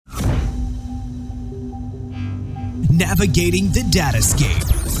Navigating the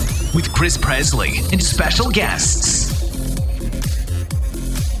Datascape with Chris Presley and special guests.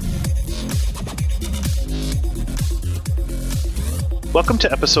 Welcome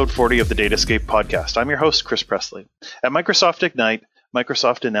to episode 40 of the Datascape podcast. I'm your host, Chris Presley. At Microsoft Ignite,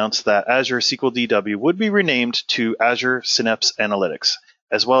 Microsoft announced that Azure SQL DW would be renamed to Azure Synapse Analytics,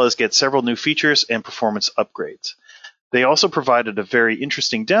 as well as get several new features and performance upgrades. They also provided a very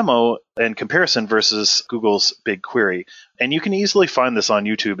interesting demo and comparison versus Google's BigQuery, and you can easily find this on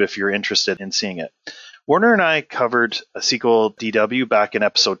YouTube if you're interested in seeing it. Warner and I covered SQL DW back in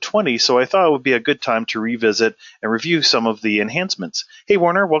episode 20, so I thought it would be a good time to revisit and review some of the enhancements. Hey,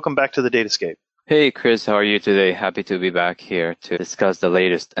 Warner, welcome back to the Datascape. Hey, Chris, how are you today? Happy to be back here to discuss the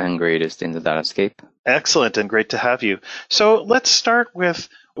latest and greatest in the Datascape. Excellent, and great to have you. So let's start with,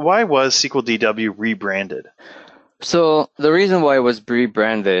 why was SQL DW rebranded? So the reason why it was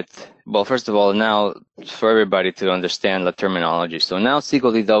rebranded, well, first of all, now for everybody to understand the terminology. So now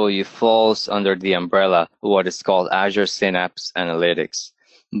SQL DW falls under the umbrella of what is called Azure Synapse Analytics.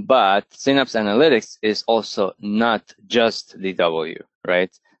 But Synapse Analytics is also not just DW, right?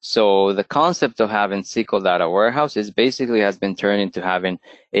 So the concept of having SQL Data Warehouse is basically has been turned into having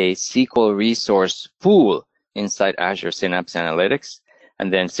a SQL resource pool inside Azure Synapse Analytics.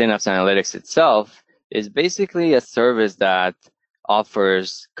 And then Synapse Analytics itself is basically a service that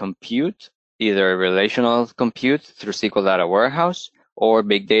offers compute, either relational compute through SQL Data Warehouse or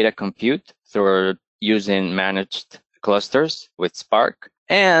big data compute through using managed clusters with Spark.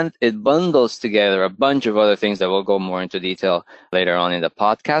 And it bundles together a bunch of other things that we'll go more into detail later on in the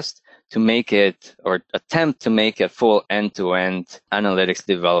podcast to make it, or attempt to make a full end-to-end analytics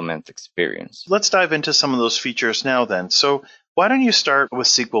development experience. Let's dive into some of those features now then. So why don't you start with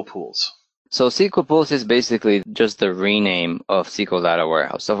SQL Pools? So SQL Pools is basically just the rename of SQL Data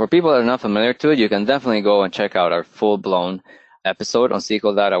Warehouse. So for people that are not familiar to it, you can definitely go and check out our full-blown episode on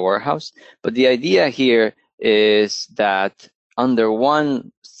SQL Data Warehouse. But the idea here is that under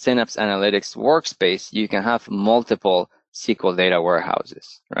one Synapse Analytics workspace, you can have multiple SQL data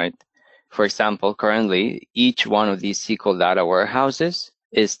warehouses, right? For example, currently, each one of these SQL data warehouses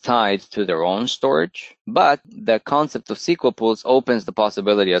is tied to their own storage, but the concept of SQL Pools opens the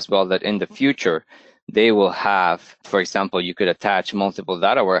possibility as well that in the future, they will have, for example, you could attach multiple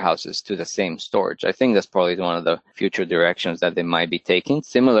data warehouses to the same storage. I think that's probably one of the future directions that they might be taking,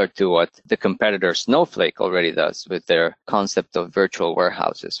 similar to what the competitor Snowflake already does with their concept of virtual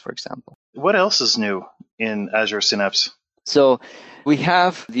warehouses, for example. What else is new in Azure Synapse? So we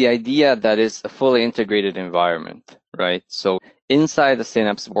have the idea that it's a fully integrated environment, right? So inside the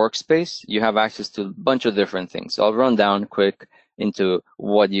Synapse workspace, you have access to a bunch of different things. So I'll run down quick into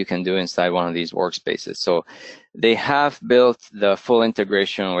what you can do inside one of these workspaces. So they have built the full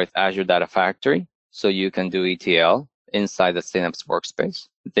integration with Azure Data Factory, so you can do ETL inside the Synapse workspace.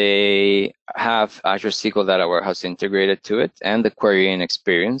 They have Azure SQL Data Warehouse integrated to it and the querying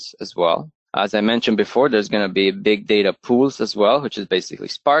experience as well. As I mentioned before, there's going to be big data pools as well, which is basically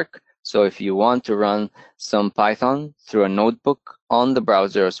Spark. So if you want to run some Python through a notebook on the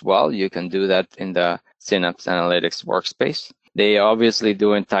browser as well, you can do that in the Synapse Analytics workspace. They are obviously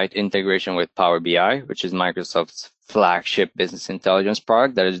doing tight integration with Power BI, which is Microsoft's flagship business intelligence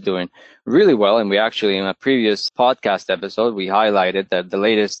product that is doing really well. And we actually, in a previous podcast episode, we highlighted that the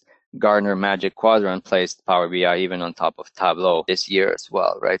latest Gartner Magic Quadrant placed Power BI even on top of Tableau this year as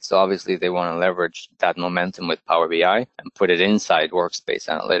well, right? So obviously they want to leverage that momentum with Power BI and put it inside Workspace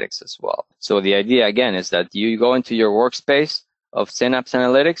Analytics as well. So the idea again is that you go into your workspace of Synapse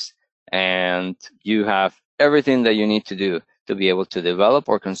Analytics and you have everything that you need to do to be able to develop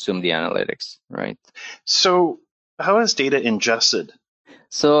or consume the analytics, right? So how is data ingested?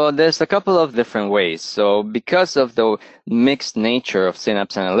 So there's a couple of different ways. So because of the mixed nature of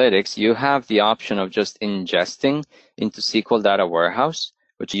Synapse Analytics, you have the option of just ingesting into SQL Data Warehouse,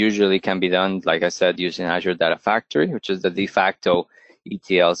 which usually can be done, like I said, using Azure Data Factory, which is the de facto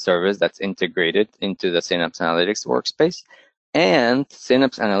ETL service that's integrated into the Synapse Analytics workspace. And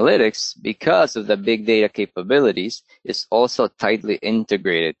Synapse Analytics, because of the big data capabilities, is also tightly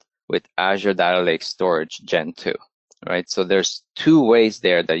integrated with Azure Data Lake Storage Gen 2. Right, so there's two ways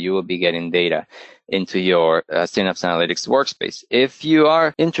there that you will be getting data into your Synapse Analytics workspace. If you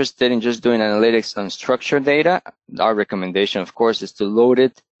are interested in just doing analytics on structured data, our recommendation, of course, is to load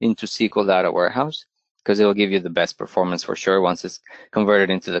it into SQL Data Warehouse because it will give you the best performance for sure once it's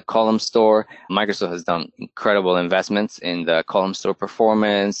converted into the column store. Microsoft has done incredible investments in the column store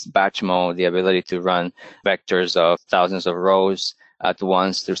performance, batch mode, the ability to run vectors of thousands of rows at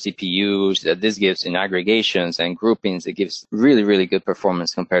once through CPUs. This gives in aggregations and groupings, it gives really, really good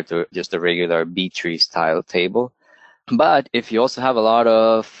performance compared to just a regular B-tree style table. But if you also have a lot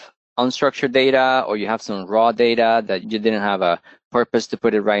of unstructured data, or you have some raw data that you didn't have a purpose to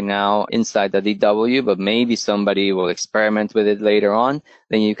put it right now inside the DW, but maybe somebody will experiment with it later on,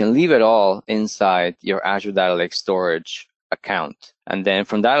 then you can leave it all inside your Azure Data Lake Storage account. And then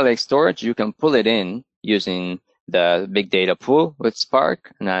from Data Lake Storage, you can pull it in using the big data pool with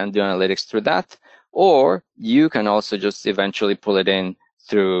Spark and do analytics through that. Or you can also just eventually pull it in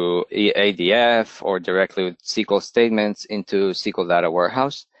through ADF or directly with SQL statements into SQL Data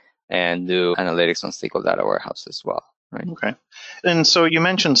Warehouse and do analytics on SQL Data Warehouse as well. Right. Okay. And so you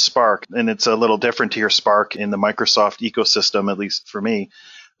mentioned Spark, and it's a little different to hear Spark in the Microsoft ecosystem, at least for me.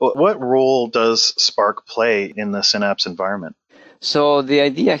 What role does Spark play in the Synapse environment? So the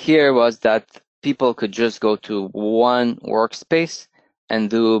idea here was that people could just go to one workspace and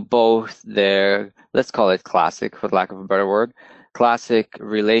do both their, let's call it classic, for lack of a better word, classic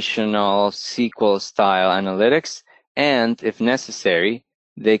relational SQL style analytics. And if necessary,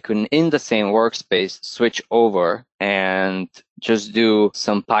 they can, in the same workspace, switch over and just do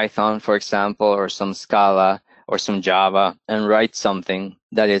some Python, for example, or some Scala or some Java and write something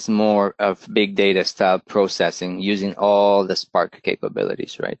that is more of big data style processing using all the Spark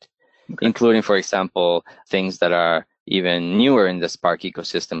capabilities, right? Okay. Including, for example, things that are even newer in the Spark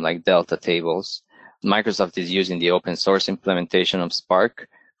ecosystem, like Delta tables. Microsoft is using the open source implementation of Spark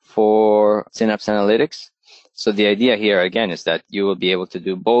for Synapse Analytics. So the idea here, again, is that you will be able to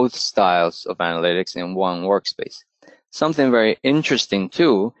do both styles of analytics in one workspace. Something very interesting,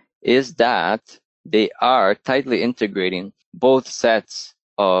 too, is that they are tightly integrating both sets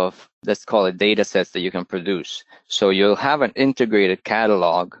of, let's call it, data sets that you can produce. So you'll have an integrated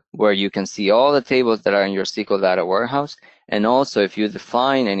catalog where you can see all the tables that are in your SQL Data Warehouse. And also, if you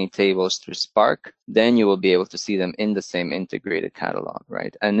define any tables through Spark, then you will be able to see them in the same integrated catalog,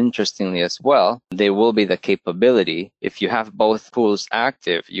 right? And interestingly as well, there will be the capability, if you have both pools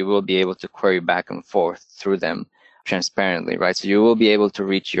active, you will be able to query back and forth through them transparently, right? So you will be able to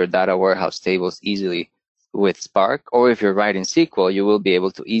reach your data warehouse tables easily with Spark, or if you're writing SQL, you will be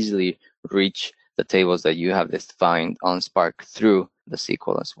able to easily reach the tables that you have defined on Spark through the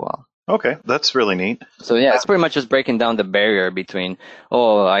SQL as well. Okay, that's really neat. So yeah, it's pretty much just breaking down the barrier between,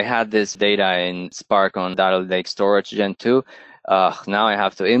 oh, I had this data in Spark on Data Lake Storage Gen 2. Now I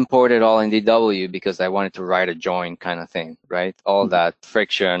have to import it all in DW because I wanted to write a join kind of thing, right? All that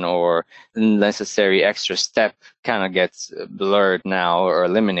friction or necessary extra step kind of gets blurred now or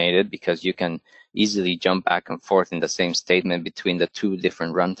eliminated because you can easily jump back and forth in the same statement between the two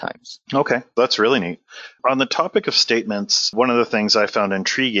different runtimes. Okay, that's really neat. On the topic of statements, one of the things I found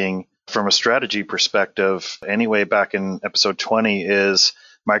intriguing from a strategy perspective, anyway, back in episode 20, is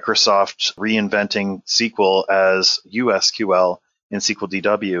Microsoft reinventing SQL as USQL in SQL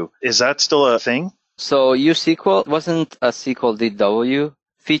DW. Is that still a thing? So USQL wasn't a SQL DW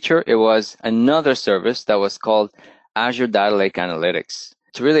feature. It was another service that was called Azure Data Lake Analytics.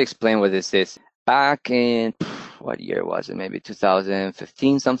 To really explain what this is, back in, what year was it? Maybe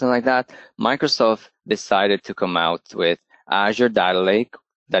 2015, something like that. Microsoft decided to come out with Azure Data Lake,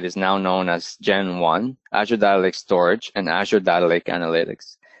 that is now known as Gen 1, Azure Data Lake Storage, and Azure Data Lake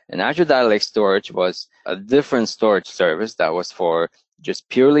Analytics. And Azure Data Lake Storage was a different storage service that was for just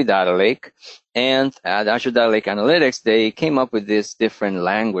purely data lake. And at Azure Data Lake Analytics, they came up with this different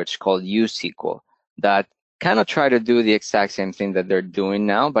language called USQL that kind of tried to do the exact same thing that they're doing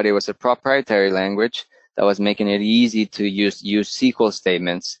now, but it was a proprietary language that was making it easy to use SQL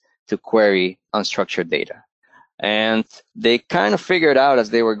statements to query unstructured data. And they kind of figured out as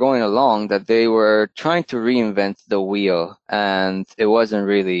they were going along that they were trying to reinvent the wheel, and it wasn't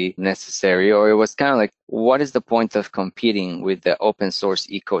really necessary, or it was kind of like, what is the point of competing with the open source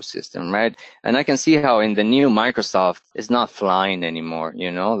ecosystem, right? And I can see how in the new Microsoft, it's not flying anymore,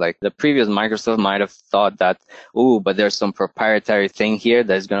 you know? Like the previous Microsoft might have thought that, ooh, but there's some proprietary thing here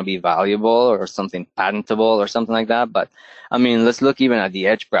that is going to be valuable or something patentable or something like that. But I mean, let's look even at the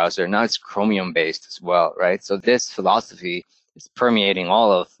Edge browser. Now it's Chromium based as well, right? So this philosophy is permeating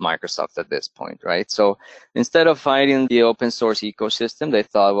all of Microsoft at this point, right? So instead of fighting the open source ecosystem, they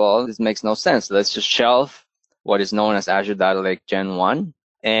thought, well, this makes no sense. Let's just shelve what is known as Azure Data Lake Gen 1.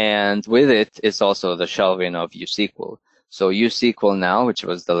 And with it is also the shelving of USQL. So USQL now, which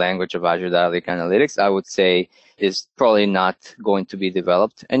was the language of Azure Data Lake Analytics, I would say is probably not going to be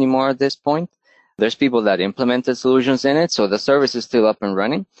developed anymore at this point. There's people that implemented solutions in it, so the service is still up and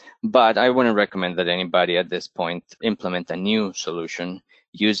running, but I wouldn't recommend that anybody at this point implement a new solution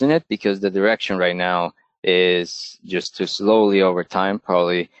using it, because the direction right now is just to slowly over time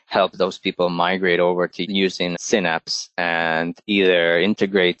probably help those people migrate over to using Synapse and either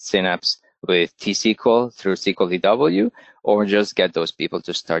integrate Synapse with T-SQL through SQL or just get those people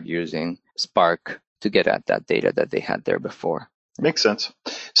to start using Spark to get at that data that they had there before. Makes sense.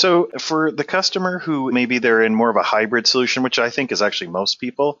 So for the customer who maybe they're in more of a hybrid solution, which I think is actually most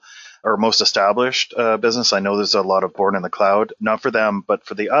people or most established business, I know there's a lot of born in the cloud, not for them, but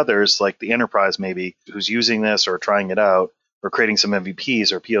for the others, like the enterprise maybe who's using this or trying it out or creating some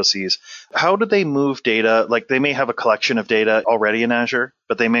MVPs or POCs. How do they move data? Like they may have a collection of data already in Azure,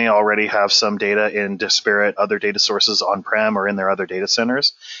 but they may already have some data in disparate other data sources on-prem or in their other data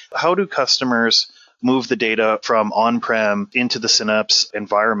centers. How do customers move the data from on-prem into the Synapse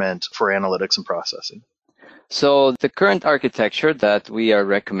environment for analytics and processing? So the current architecture that we are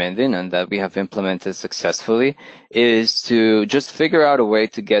recommending and that we have implemented successfully is to just figure out a way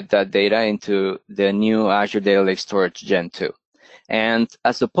to get that data into the new Azure Data Lake Storage Gen 2. And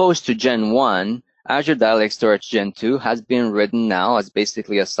as opposed to Gen 1, Azure Data Lake Storage Gen 2 has been written now as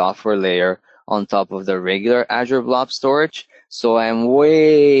basically a software layer on top of the regular Azure Blob Storage. So I'm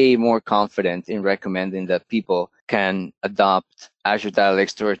way more confident in recommending that people can adopt Azure Data Lake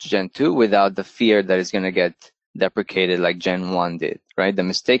Storage Gen 2 without the fear that it's going to get deprecated like Gen 1 did, right? The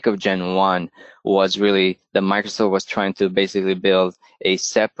mistake of Gen 1 was really that Microsoft was trying to basically build a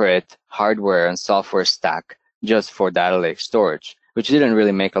separate hardware and software stack just for data lake storage, which didn't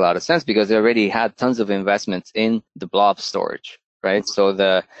really make a lot of sense because they already had tons of investments in the blob storage, right? So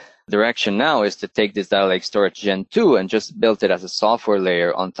the direction now is to take this data lake storage Gen 2 and just build it as a software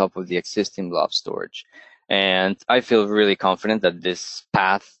layer on top of the existing blob storage. And I feel really confident that this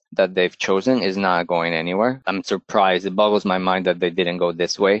path that they've chosen is not going anywhere. I'm surprised. It boggles my mind that they didn't go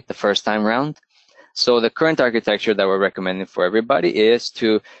this way the first time around. So the current architecture that we're recommending for everybody is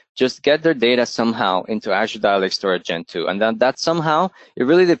to just get their data somehow into Azure Data Lake Storage Gen 2. And then that somehow, it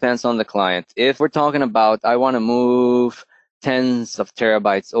really depends on the client. If we're talking about, I want to move tens of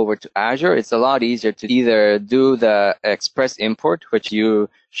terabytes over to Azure, it's a lot easier to either do the express import, which you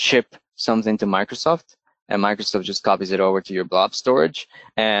ship something to Microsoft, and Microsoft just copies it over to your blob storage.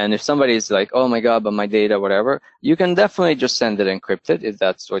 And if somebody's like, oh my God, but my data, whatever, you can definitely just send it encrypted if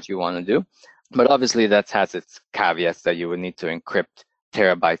that's what you want to do. But obviously that has its caveats that you would need to encrypt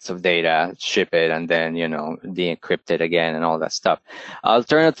terabytes of data, ship it, and then, de-encrypt it again and all that stuff.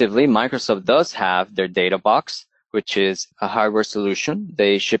 Alternatively, Microsoft does have their data box, which is a hardware solution.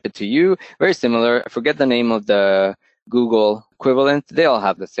 They ship it to you. Very similar. I forget the name of the Google equivalent. They all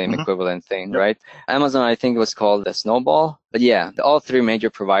have the same equivalent thing, right? Amazon, I think it was called the Snowball. But yeah, all three major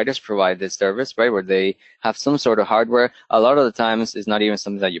providers provide this service, right, where they have some sort of hardware. A lot of the times it's not even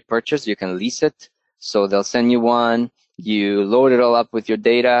something that you purchase. You can lease it. So they'll send you one. You load it all up with your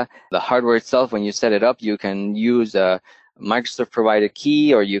data. The hardware itself, when you set it up, you can use a Microsoft provided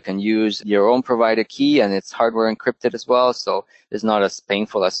key, or you can use your own provided key, and it's hardware encrypted as well. So it's not as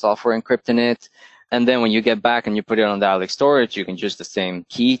painful as software encrypting it. And then when you get back and you put it on Data Lake Storage, you can use the same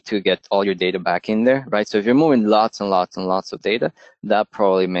key to get all your data back in there, right? So if you're moving lots and lots and lots of data, that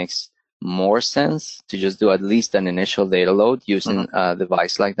probably makes more sense to just do at least an initial data load using a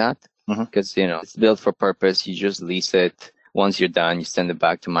device like that. Because, it's built for purpose. You just lease it. Once you're done, you send it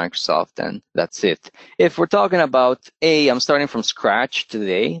back to Microsoft, and that's it. If we're talking about, I'm starting from scratch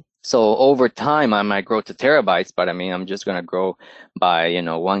today, so over time, I might grow to terabytes, but I'm just going to grow by,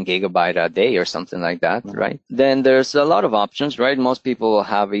 1 gigabyte a day or something like that, right? Then there's a lot of options, right? Most people will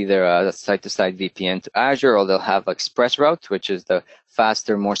have either a site-to-site VPN to Azure, or they'll have ExpressRoute, which is the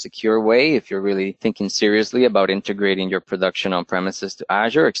faster, more secure way. If you're really thinking seriously about integrating your production on premises to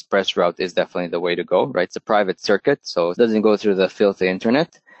Azure, ExpressRoute is definitely the way to go, right? It's a private circuit, so it doesn't go through the filthy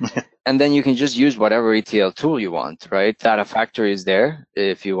internet. And then you can just use whatever ETL tool you want, right? Data Factory is there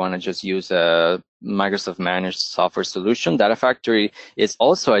if you want to just use a Microsoft managed software solution. Data Factory is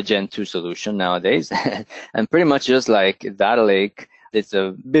also a Gen 2 solution nowadays. And pretty much just like Data Lake, it's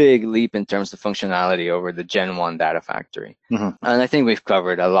a big leap in terms of functionality over the Gen 1 Data Factory. And I think we've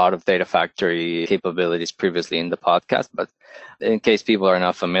covered a lot of Data Factory capabilities previously in the podcast, but in case people are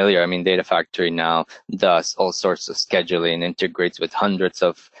not familiar, Data Factory now does all sorts of scheduling, integrates with hundreds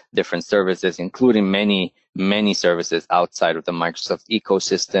of different services, including many, many services outside of the Microsoft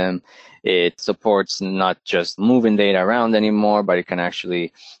ecosystem. It supports not just moving data around anymore, but it can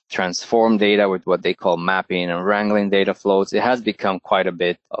actually transform data with what they call mapping and wrangling data flows. It has become quite a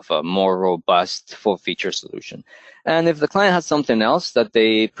bit of a more robust full feature solution. And if the client has something else that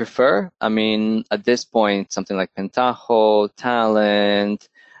they prefer, at this point, something like Pentaho, Talent,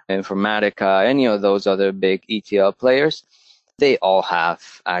 Informatica, any of those other big ETL players, they all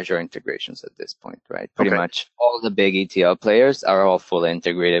have Azure integrations at this point, right? Pretty much all the big ETL players are all fully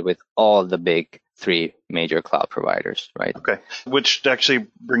integrated with all the big three major cloud providers, right? Okay. Which actually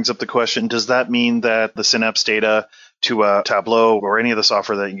brings up the question, does that mean that the Synapse data to a Tableau or any of the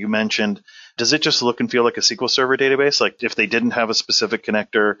software that you mentioned, does it just look and feel like a SQL Server database? Like if they didn't have a specific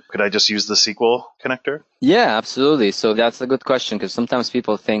connector, could I just use the SQL connector? Yeah, absolutely. So that's a good question because sometimes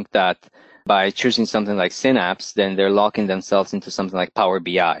people think that by choosing something like Synapse, then they're locking themselves into something like Power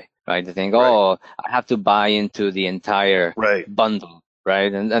BI, right? They think, oh, I have to buy into the entire bundle,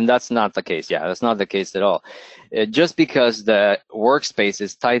 right? And that's not the case. Yeah, that's not the case at all. Just because the workspace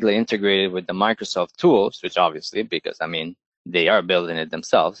is tightly integrated with the Microsoft tools, which obviously, because I mean, they are building it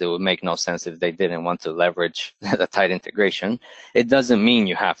themselves. It would make no sense if they didn't want to leverage the tight integration. It doesn't mean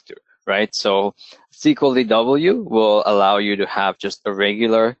you have to, right? So SQL DW will allow you to have just a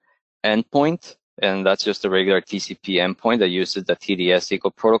regular endpoint, and that's just a regular TCP endpoint that uses the TDS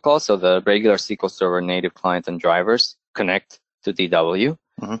SQL protocol. So the regular SQL Server native client and drivers connect to DW,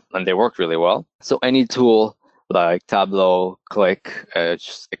 and they work really well. So any tool like Tableau, Qlik,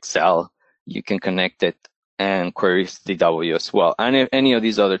 just Excel, you can connect it and queries DW as well. And if any of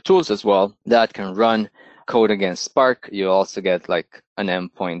these other tools as well that can run code against Spark, you also get like an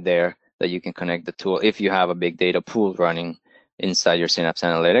endpoint there that you can connect the tool. If you have a big data pool running inside your Synapse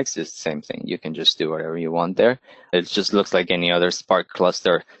Analytics, it's the same thing. You can just do whatever you want there. It just looks like any other Spark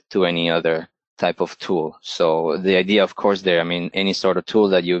cluster to any other type of tool. So the idea, of course, there, I mean, any sort of tool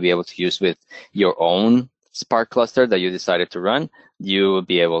that you'll be able to use with your own Spark cluster that you decided to run, you will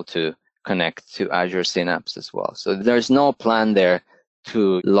be able to connect to Azure Synapse as well. So there's no plan there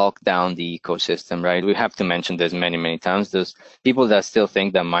to lock down the ecosystem, right? We have to mention this many, many times. Those people that still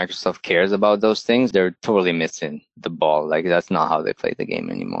think that Microsoft cares about those things, they're totally missing the ball. Like that's not how they play the game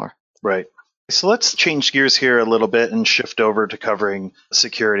anymore. Right. So let's change gears here a little bit and shift over to covering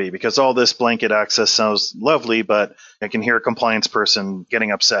security, because all this blanket access sounds lovely, but I can hear a compliance person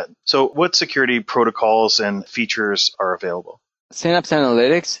getting upset. So what security protocols and features are available? Synapse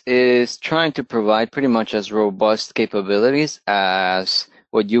Analytics is trying to provide pretty much as robust capabilities as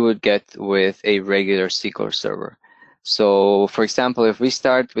what you would get with a regular SQL server. So, for example, if we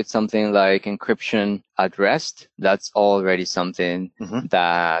start with something like encryption at rest, that's already something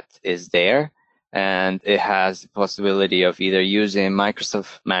that is there. And it has the possibility of either using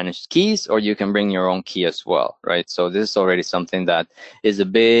Microsoft managed keys, or you can bring your own key as well, right? So this is already something that is a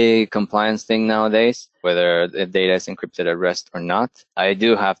big compliance thing nowadays, whether the data is encrypted at rest or not. I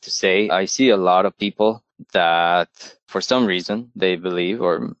do have to say, I see a lot of people that for some reason they believe,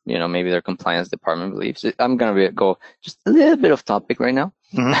 or maybe their compliance department believes. I'm gonna go just a little bit off topic right now,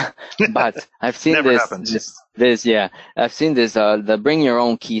 but I've seen I've seen this. The bring your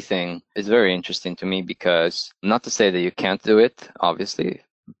own key thing is very interesting to me, because not to say that you can't do it, obviously,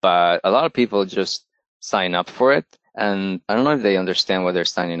 but a lot of people just sign up for it, and I don't know if they understand what they're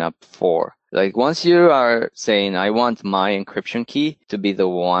signing up for. Like once you are saying, I want my encryption key to be the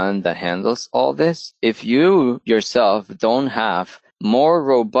one that handles all this, if you yourself don't have more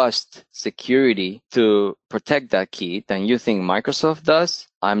robust security to protect that key than you think Microsoft does,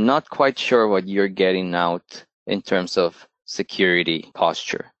 I'm not quite sure what you're getting out in terms of security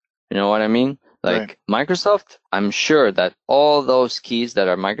posture. You know what I mean? Like Microsoft, I'm sure that all those keys that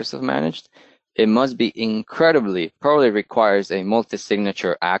are Microsoft managed, it must be probably requires a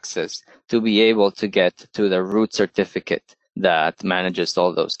multi-signature access to be able to get to the root certificate that manages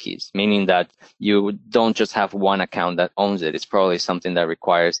all those keys, meaning that you don't just have one account that owns it. It's probably something that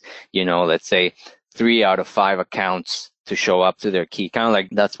requires, let's say 3 out of 5 accounts to show up to their key. Kind of like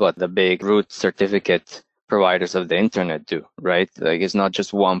that's what the big root certificate providers of the internet do, right? Like it's not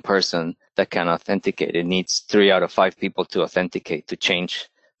just one person that can authenticate. It needs 3 out of 5 people to authenticate, to change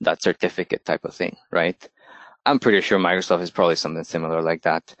that certificate type of thing, right? I'm pretty sure Microsoft is probably something similar like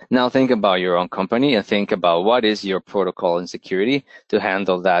that. Now think about your own company and think about what is your protocol and security to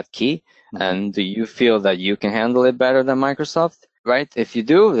handle that key. And do you feel that you can handle it better than Microsoft, right? If you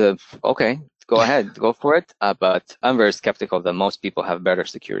do, okay, go ahead, go for it. But I'm very skeptical that most people have better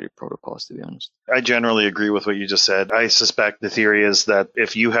security protocols, to be honest. I generally agree with what you just said. I suspect the theory is that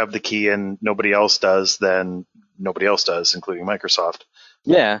if you have the key and nobody else does, then nobody else does, including Microsoft.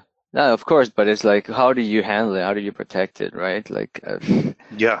 Yeah, no, of course, but it's like, how do you handle it? How do you protect it, right? Like,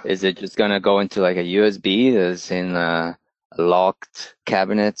 is it just gonna go into like a USB that's in a locked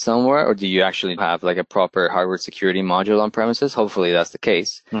cabinet somewhere, or do you actually have like a proper hardware security module on premises? Hopefully that's the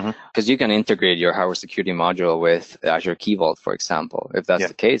case, because you can integrate your hardware security module with Azure Key Vault, for example. If that's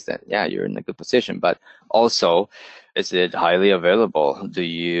the case, then yeah, you're in a good position. But also, is it highly available? Do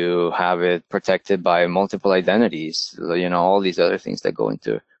you have it protected by multiple identities? All these other things that go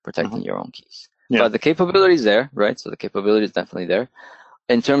into protecting your own keys. But the capability is there, right? So the capability is definitely there.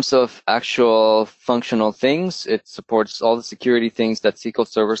 In terms of actual functional things, it supports all the security things that SQL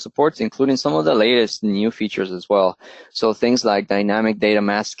Server supports, including some of the latest new features as well. So things like dynamic data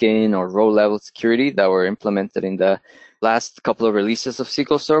masking or row-level security that were implemented in the last couple of releases of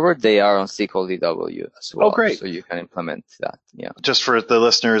SQL Server, they are on SQL DW as well. Oh, great. So you can implement that. Yeah. Just for the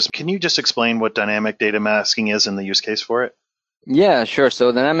listeners, can you just explain what dynamic data masking is and the use case for it? Yeah, sure.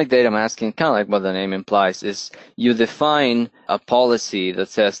 So dynamic data masking, kind of like what the name implies, is you define a policy that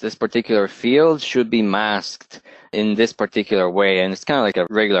says this particular field should be masked in this particular way. And it's kind of like a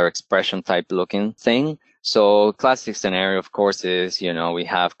regular expression type looking thing. So classic scenario, of course, is, we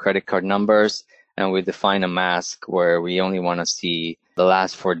have credit card numbers and we define a mask where we only want to see the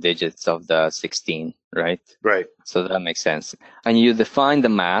last 4 digits of the 16, right? Right. So that makes sense. And you define the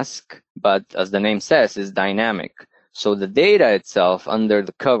mask, but as the name says, it's dynamic. So the data itself under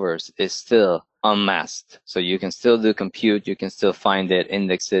the covers is still unmasked. So you can still do compute, you can still find it,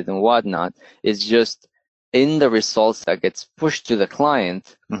 index it, and whatnot. It's just in the results that gets pushed to the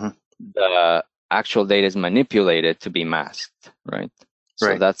client, the actual data is manipulated to be masked, right?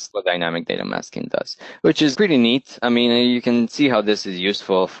 So that's what dynamic data masking does, which is pretty neat. I mean, you can see how this is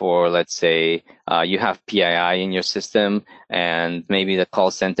useful for, let's say, you have PII in your system and maybe the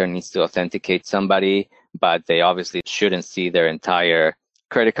call center needs to authenticate somebody, but they obviously shouldn't see their entire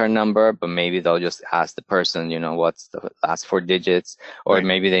credit card number, but maybe they'll just ask the person, what's the last 4 digits, or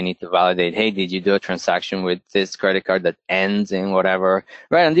maybe they need to validate, hey, did you do a transaction with this credit card that ends in whatever,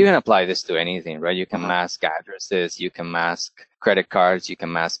 right? And you can apply this to anything, right? You can mask addresses, you can mask credit cards, you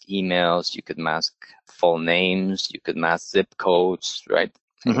can mask emails, you could mask full names, you could mask zip codes, right?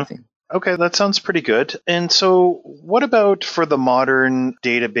 Anything. Okay, that sounds pretty good. And so what about for the modern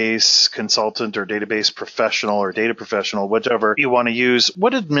database consultant or database professional or data professional, whichever you want to use?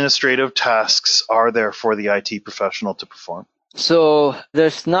 What administrative tasks are there for the IT professional to perform? So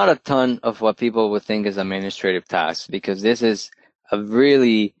there's not a ton of what people would think is administrative tasks because this is a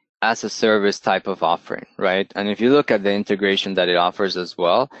really as a service type of offering, right? And if you look at the integration that it offers as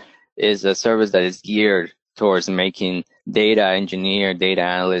well, is a service that is geared towards making data engineer, data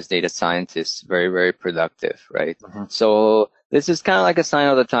analyst, data scientists very, very productive, right? So this is kind of like a sign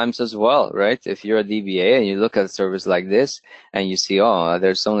of the times as well, right? If you're a DBA and you look at a service like this and you see, oh,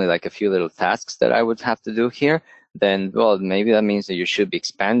 there's only like a few little tasks that I would have to do here, then, well, maybe that means that you should be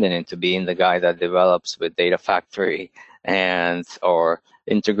expanding into being the guy that develops with Data Factory or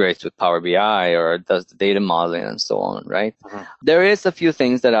integrates with Power BI or does the data modeling and so on, right? There is a few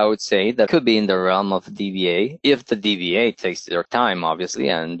things that I would say that could be in the realm of DBA if the DBA takes their time, obviously,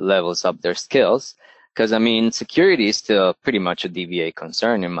 and levels up their skills. Because, I mean, security is still pretty much a DBA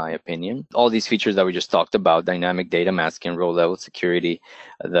concern, in my opinion. All these features that we just talked about, dynamic data masking, row-level security,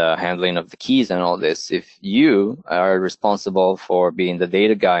 the handling of the keys and all this, if you are responsible for being the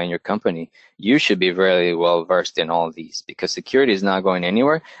data guy in your company, you should be very well versed in all of these because security is not going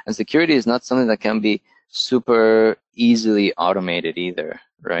anywhere. And security is not something that can be super easily automated either,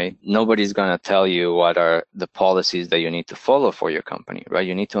 right? Nobody's going to tell you what are the policies that you need to follow for your company, right?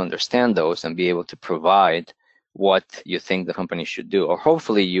 You need to understand those and be able to provide what you think the company should do, or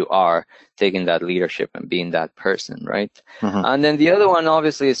hopefully you are taking that leadership and being that person, right? And then the other one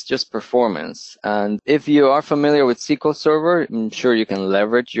obviously is just performance. And if you are familiar with SQL Server, I'm sure you can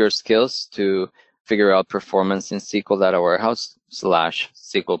leverage your skills to figure out performance in SQL Data Warehouse /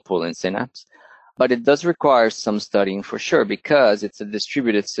 SQL Pool in Synapse. But it does require some studying for sure because it's a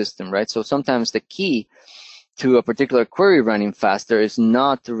distributed system, right? So sometimes the key to a particular query running faster is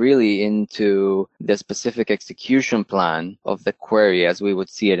not really into the specific execution plan of the query as we would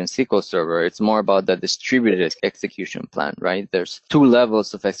see it in SQL Server. It's more about the distributed execution plan, right? There's 2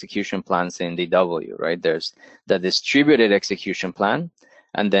 levels of execution plans in DW, right? There's the distributed execution plan,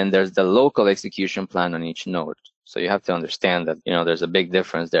 and then there's the local execution plan on each node. So you have to understand that, there's a big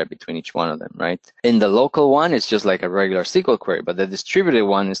difference there between each one of them, right? In the local one, it's just like a regular SQL query, but the distributed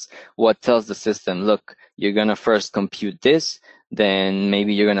one is what tells the system, look, you're going to first compute this, then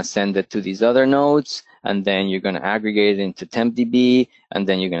maybe you're going to send it to these other nodes, and then you're going to aggregate it into TempDB, and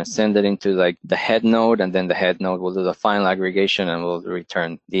then you're going to send it into like the head node, and then the head node will do the final aggregation and will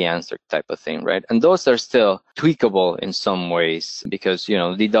return the answer type of thing, right? And those are still tweakable in some ways because,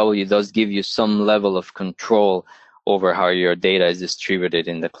 DW does give you some level of control over how your data is distributed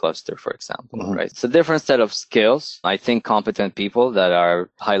in the cluster, for example, right? It's a different set of skills. I think competent people that are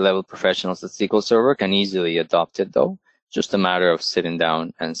high-level professionals at SQL Server can easily adopt it, though. Just a matter of sitting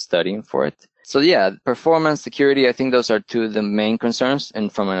down and studying for it. So yeah, performance, security, I think those are two of the main concerns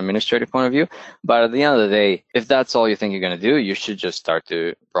and from an administrative point of view. But at the end of the day, if that's all you think you're going to do, you should just start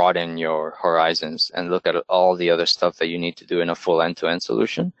to broaden your horizons and look at all the other stuff that you need to do in a full end-to-end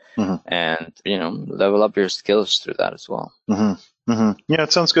solution, and level up your skills through that as well. Yeah,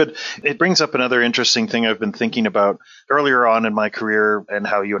 it sounds good. It brings up another interesting thing I've been thinking about earlier on in my career, and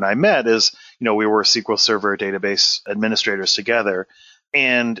how you and I met is, we were SQL Server database administrators together.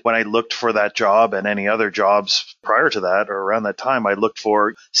 And when I looked for that job and any other jobs prior to that or around that time, I looked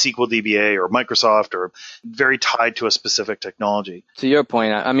for SQL DBA or Microsoft or very tied to a specific technology. To your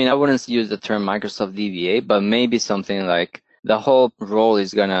point, I mean, I wouldn't use the term Microsoft DBA, but maybe something like the whole role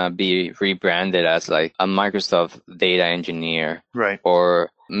is going to be rebranded as like a Microsoft data engineer. Right. Or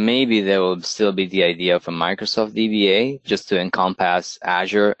maybe there will still be the idea of a Microsoft DBA just to encompass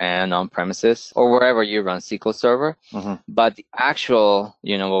Azure and on-premises or wherever you run SQL Server. But the actual,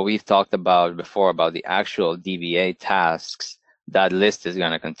 what we've talked about before about the actual DBA tasks, that list is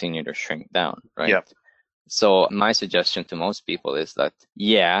going to continue to shrink down, right? Yeah. So my suggestion to most people is that,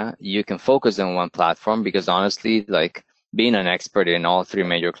 yeah, you can focus on one platform because honestly, like, being an expert in all three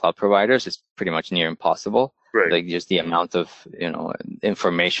major cloud providers is pretty much near impossible. Right. Like just the amount of,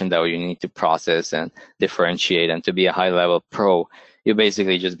 information that you need to process and differentiate, and to be a high level pro, you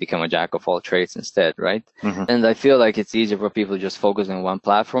basically just become a jack of all trades instead, right? And I feel like it's easier for people to just focus on one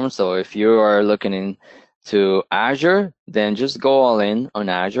platform. So if you are looking into Azure, then just go all in on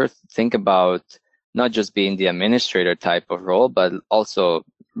Azure. Think about not just being the administrator type of role, but also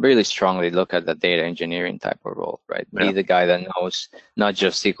really strongly look at the data engineering type of role, right? Yeah. Be the guy that knows not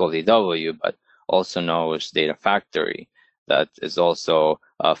just SQL DW, but also knows Data Factory, that is also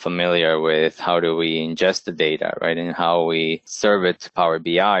familiar with how do we ingest the data, right? And how we serve it to Power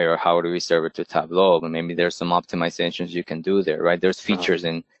BI, or how do we serve it to Tableau? But maybe there's some optimizations you can do there, right? There's features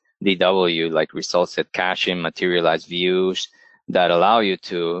in DW like result set caching, materialized views that allow you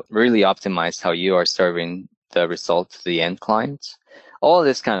to really optimize how you are serving the result to the end clients. All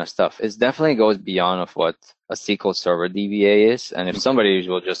this kind of stuff definitely goes beyond of what a SQL Server DBA is. And if somebody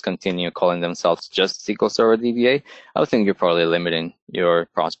will just continue calling themselves just SQL Server DBA, I would think you're probably limiting your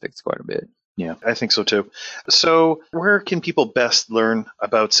prospects quite a bit. Yeah, I think so too. So where can people best learn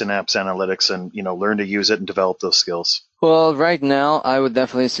about Synapse Analytics and, learn to use it and develop those skills? Well, right now, I would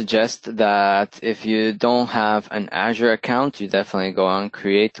definitely suggest that if you don't have an Azure account, you definitely go and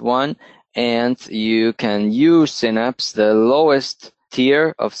create one. And you can use Synapse. The lowest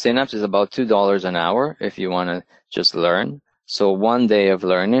tier of Synapse is about $2 an hour if you want to just learn. So one day of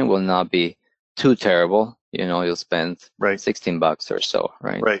learning will not be too terrible. You'll spend $16 or so,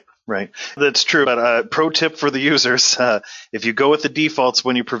 right? Right. That's true. But pro tip for the users, if you go with the defaults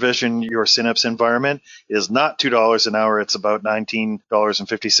when you provision your Synapse environment, it is not $2 an hour. It's about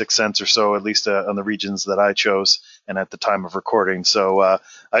 $19.56 or so, at least on the regions that I chose and at the time of recording. So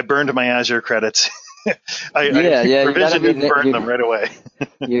I burned my Azure credits. I provisioned and burned them right away.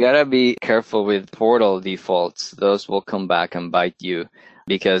 You gotta be careful with portal defaults. Those will come back and bite you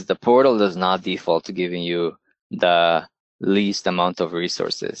because the portal does not default to giving you the least amount of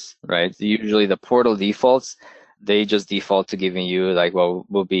resources, right? Usually the portal defaults, they just default to giving you like what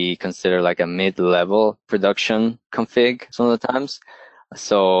will be considered like a mid-level production config some of the times.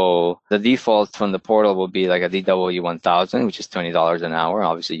 So the default from the portal will be like a DW1000, which is $20 an hour.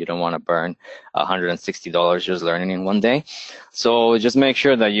 Obviously, you don't want to burn $160 just learning in one day. So just make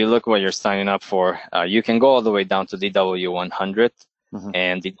sure that you look what you're signing up for. You can go all the way down to DW100,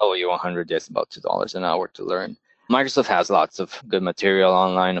 and DW100 is about $2 an hour to learn. Microsoft has lots of good material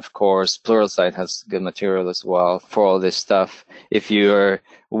online, of course. Pluralsight has good material as well for all this stuff. If you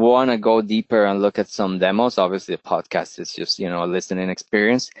want to go deeper and look at some demos, obviously the podcast is just, a listening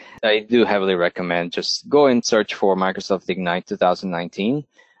experience. I do heavily recommend just go and search for Microsoft Ignite 2019.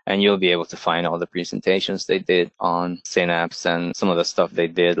 And you'll be able to find all the presentations they did on Synapse and some of the stuff they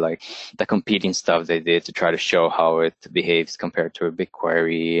did, like the competing stuff they did to try to show how it behaves compared to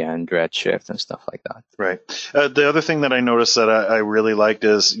BigQuery and Redshift and stuff like that. Right. The other thing that I noticed that I really liked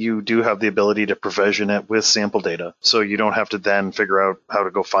is you do have the ability to provision it with sample data. So you don't have to then figure out how to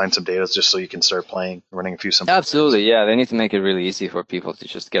go find some data just so you can start running a few simple Absolutely. things. Yeah. They need to make it really easy for people to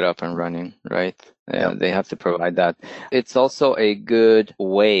just get up and running, right? Yeah, they have to provide that. It's also a good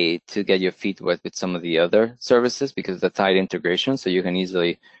way to get your feet wet with some of the other services because the tight integration. So you can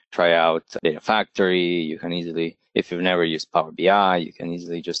easily try out Data Factory. You can easily, if you've never used Power BI, you can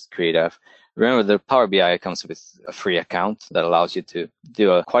easily just create a Remember, the Power BI comes with a free account that allows you to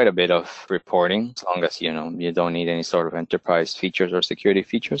do quite a bit of reporting, as long as you don't need any sort of enterprise features or security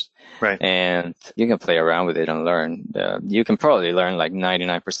features. Right. And you can play around with it and learn. You can probably learn like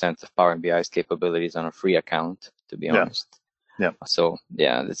 99% of Power BI's capabilities on a free account, to be honest. Yeah. So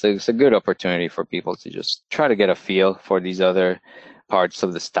yeah, it's a good opportunity for people to just try to get a feel for these other parts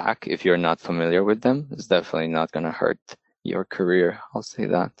of the stack. If you're not familiar with them, it's definitely not going to hurt your career. I'll say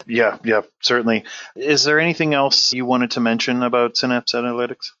that. Yeah, certainly. Is there anything else you wanted to mention about Synapse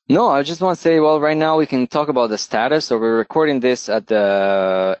Analytics? No, I just want to say, well, right now we can talk about the status. So we're recording this at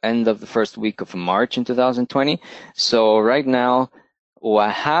the end of the first week of March in 2020. So right now,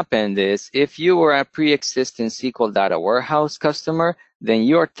 what happened is if you were a pre-existing SQL Data Warehouse customer, then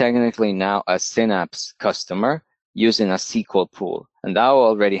you are technically now a Synapse customer using a SQL pool. And that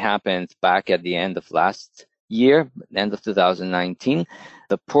already happened back at the end of last year, end of 2019.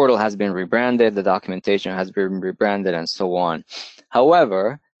 The portal has been rebranded, the documentation has been rebranded, and so on.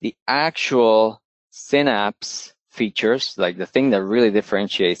 However, the actual Synapse features, like the thing that really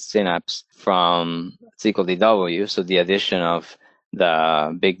differentiates Synapse from SQL DW, so the addition of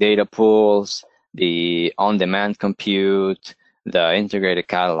the big data pools, the on-demand compute, the integrated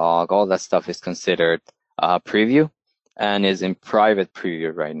catalog, all that stuff is considered a preview and is in private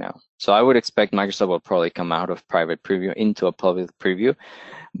preview right now. So I would expect Microsoft will probably come out of private preview into a public preview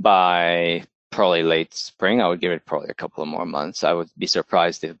by probably late spring. I would give it probably a couple of more months. I would be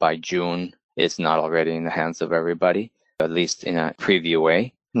surprised if by June it's not already in the hands of everybody, at least in a preview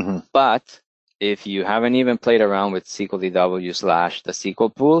way. Mm-hmm. But if you haven't even played around with SQL DW / the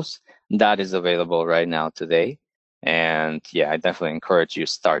SQL pools, that is available right now today. And yeah, I definitely encourage you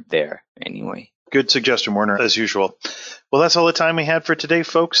to start there anyway. Good suggestion, Werner, as usual. Well, that's all the time we had for today,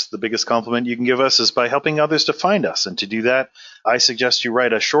 folks. The biggest compliment you can give us is by helping others to find us. And to do that, I suggest you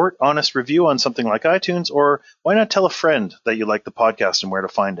write a short, honest review on something like iTunes, or why not tell a friend that you like the podcast and where to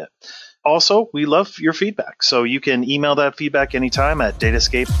find it. Also, we love your feedback, so you can email that feedback anytime at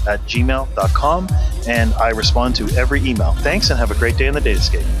datascape@gmail.com, and I respond to every email. Thanks, and have a great day in the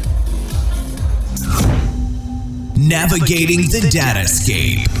Datascape. Navigating the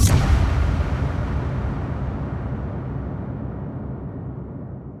Datascape.